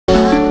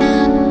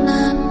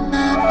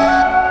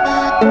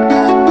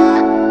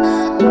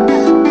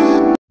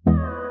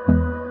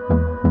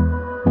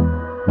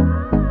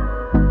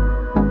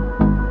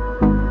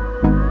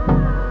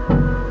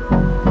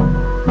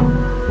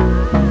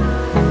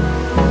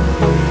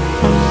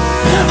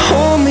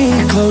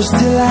close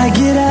till I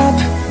get up.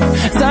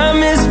 Time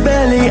is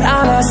barely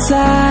on our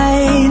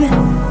side.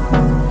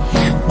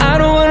 I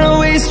don't wanna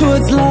waste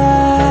what's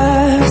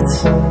left.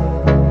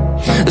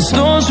 The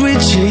storms we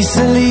chase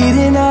are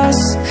leading us,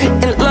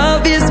 and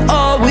love is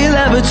all we'll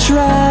ever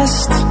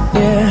trust.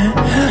 Yeah,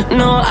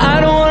 no, I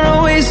don't wanna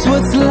waste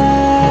what's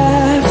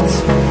left.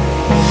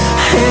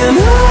 And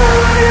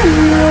on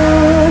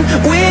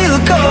we'll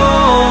go,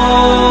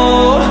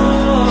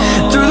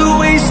 through the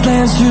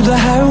wastelands, through the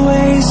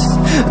highways,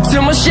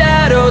 till my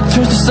shadow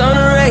turns to sun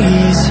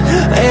rays.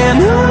 And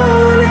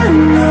on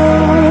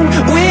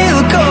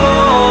we'll go,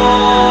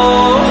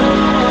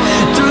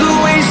 through the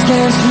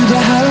wastelands, through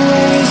the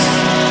highways,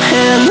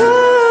 and on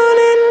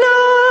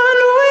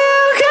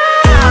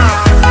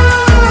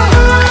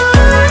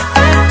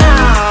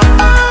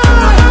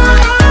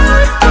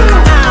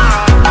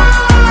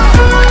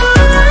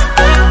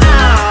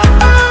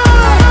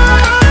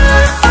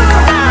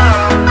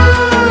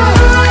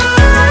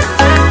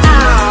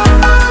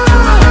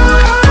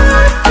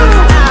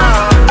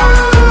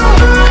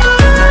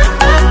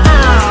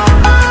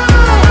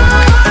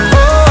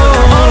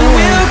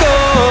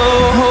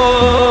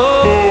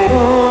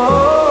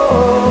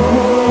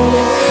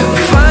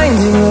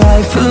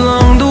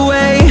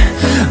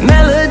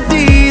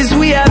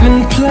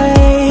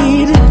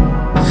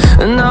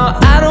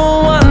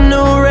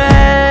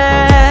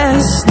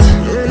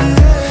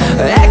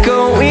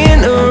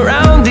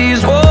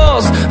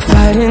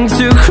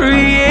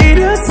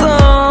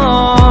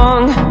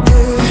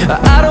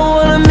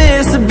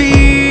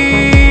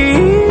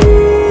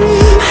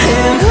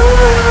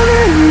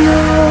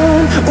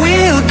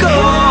we'll go.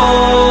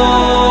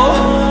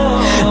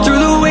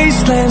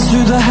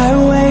 Through the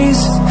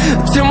highways,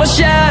 till my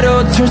shadow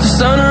turns to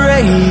sun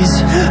rays.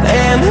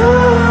 And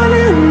on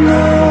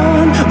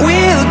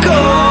we'll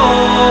go,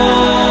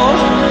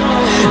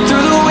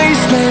 through the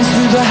wastelands,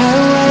 through the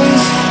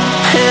highways,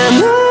 and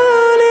on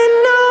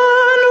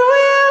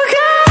we'll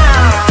go.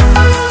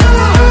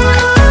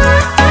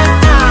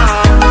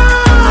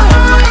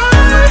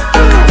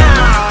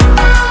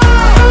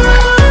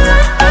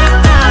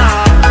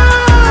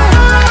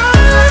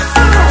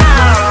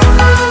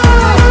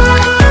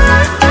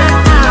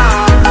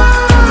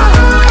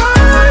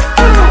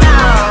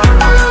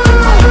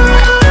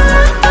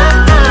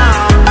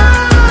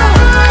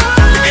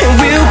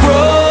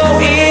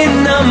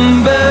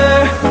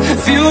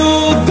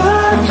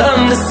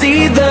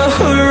 See the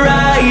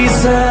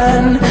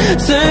horizon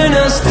turn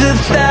us to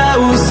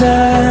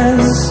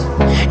thousands,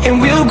 and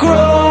we'll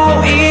grow